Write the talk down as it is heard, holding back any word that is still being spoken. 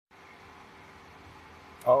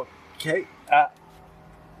Okay.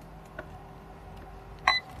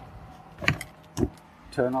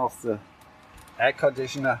 Turn off the air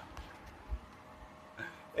conditioner.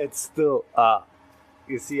 It's still,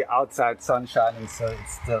 you see outside sun shining, so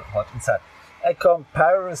it's still hot inside. A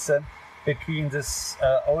comparison between this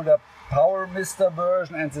older PowMr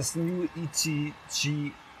version and this new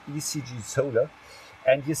EcgSolax.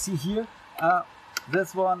 And you see here,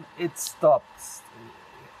 this one, it stops.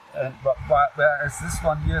 Whereas this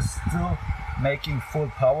one here is still making full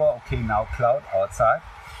power. Okay, now cloud outside.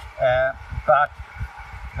 But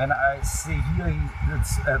when I see here,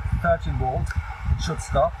 it's 13 volts, it should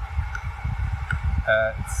stop.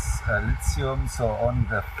 It's lithium, so on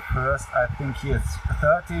the first, I think here it's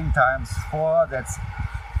 13 times 4, that's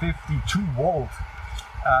 52 volts.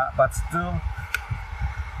 But still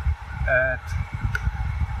at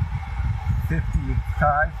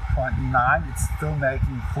 55.9, it's still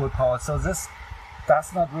making full power. So this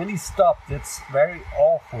does not really stop. It's very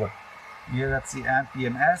awful. Here that's the amp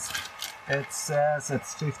BMS. It says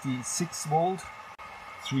it's 56 volt,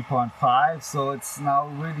 3.5. So it's now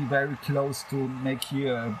really very close to make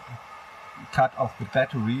here a cut off the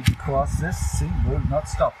battery, because this thing will not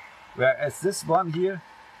stop. Whereas this one here,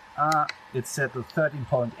 it's set to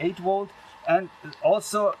 13.8 volt. And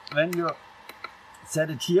also when you set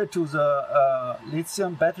it here to the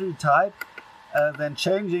lithium battery type, then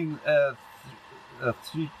changing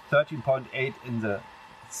 13.8 in the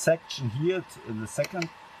section here in the second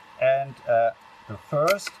and the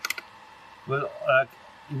first will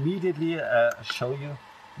immediately show you.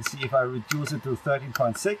 You see, if I reduce it to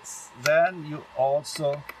 13.6, then you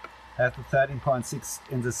also have the 13.6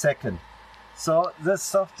 in the second. So this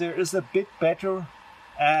software is a bit better,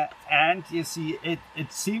 and you see it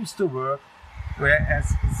seems to work.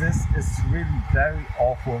 Whereas this is really very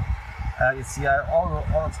awful. You see, I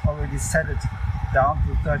already set it down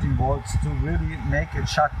to 13 volts to really make it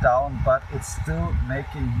shut down, but it's still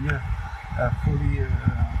making here fully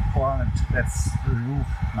 400. That's the roof,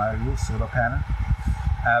 my roof solar panel.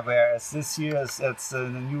 Whereas this here it's a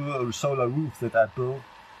new solar roof that I built.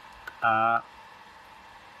 I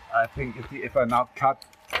think if I now cut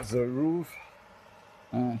the roof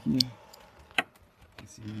here. You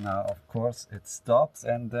see now, of course, it stops,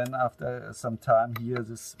 and then after some time here,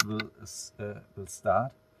 this will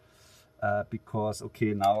start. Because,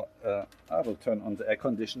 okay, now I will turn on the air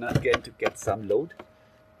conditioner again to get some load.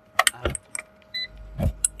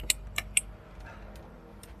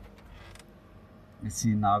 You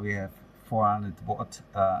see, now we have 400 watt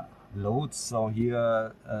load, so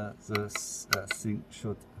here this thing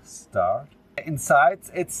should start. Inside,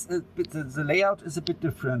 the layout is a bit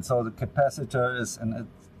different, so the capacitor is in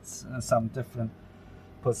some different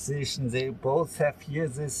position. They both have here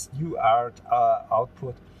this UART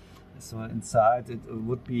output. So inside it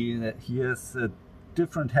would be that here's a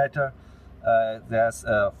different header. There's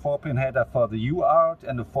a 4-pin header for the UART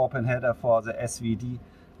and a 4-pin header for the SVD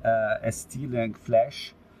ST-Link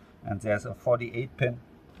flash, and there's a 48-pin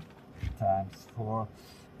times 4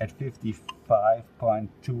 at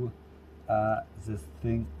 55.2. This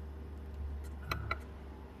thing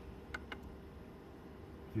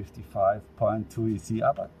 55.2, you see,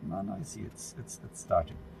 but no, you see, it's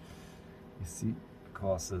starting. You see,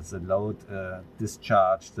 because the load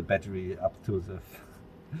discharged the battery up to the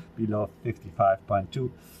below 55.2.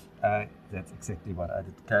 That's exactly what I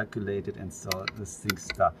did calculated, and so this thing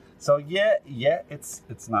starts. So yeah,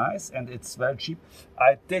 it's nice and it's very cheap.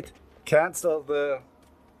 I did cancel the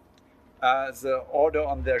order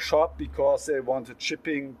on their shop because they wanted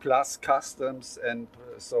shipping plus customs, and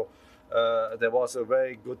so there was a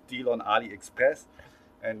very good deal on AliExpress.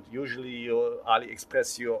 And usually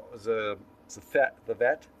AliExpress, the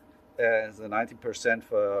VAT, the 90%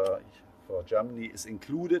 for Germany is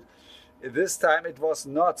included. This time it was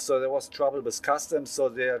not, so there was trouble with customs. So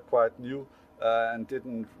they are quite new and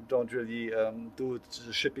don't really do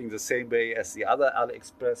the shipping the same way as the other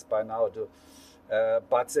AliExpress by now do.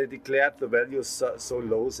 But they declared the values so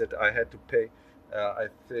low that I had to pay, I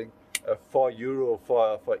think, €4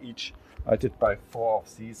 for each. I did buy 4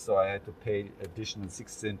 of these, so I had to pay additional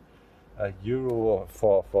 16 euro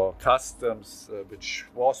for customs, which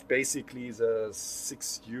was basically the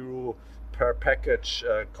 €6 per package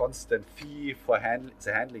constant fee for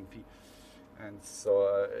the handling fee. And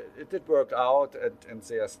so it did work out, and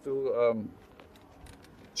they are still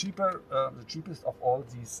cheaper, the cheapest of all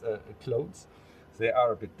these clothes. They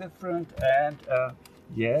are a bit different, and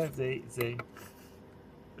yeah,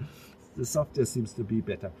 the software seems to be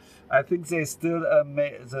better. I think they still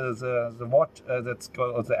the watt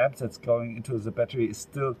or the amp that's going into the battery is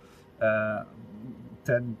still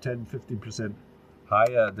 10-15%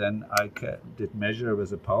 higher than I did measure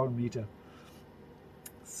with a power meter.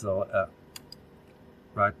 So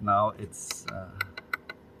right now it's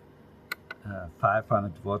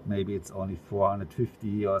 500 watt, maybe it's only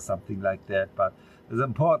 450 or something like that, but the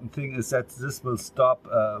important thing is that this will stop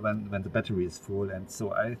when the battery is full, and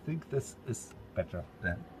so I think this is better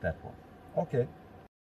than that one. Okay.